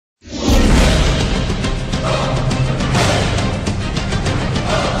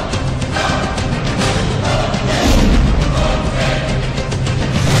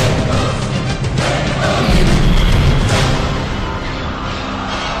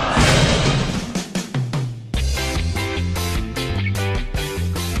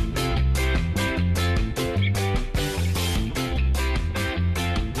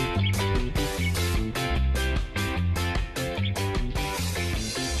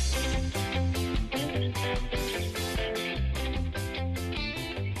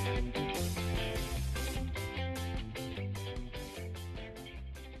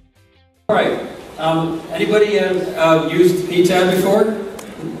All right. Anybody used PTAB before?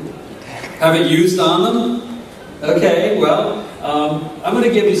 Haven't used on them? Okay, well, I'm going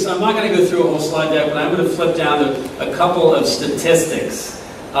to give you some, I'm not going to go through a whole slide deck, but I'm going to flip down to a couple of statistics.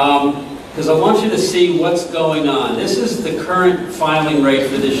 Because I want you to see what's going on. This is the current filing rate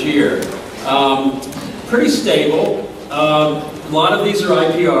for this year. Pretty stable. A lot of these are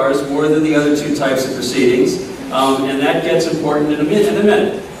IPRs, more than the other two types of proceedings. And that gets important in a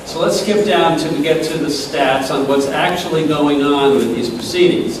minute. So let's skip down to get to the stats on what's actually going on with these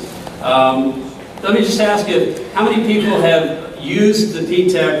proceedings. Let me just ask you, how many people have used the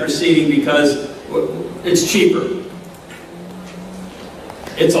PTAB proceeding because it's cheaper?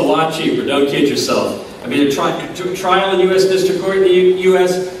 It's a lot cheaper, don't kid yourself. I mean, a trial in U.S. District Court in the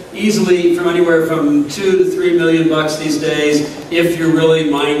U.S. easily from anywhere from $2 to $3 million these days. If you're really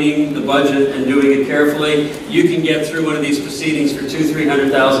minding the budget and doing it carefully, you can get through one of these proceedings for $200,000 to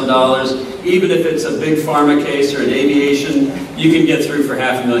 $300,000. Even if it's a big pharma case or an aviation, you can get through for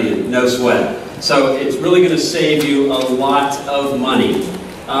 $500,000, no sweat. So it's really going to save you a lot of money.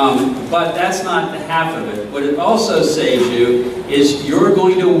 But that's not half of it. What it also saves you is you're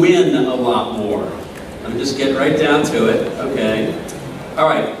going to win a lot more. Let me just get right down to it, okay? All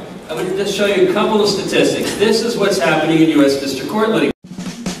right, I'm going to just show you a couple of statistics. This is what's happening in U.S. District Court litigation.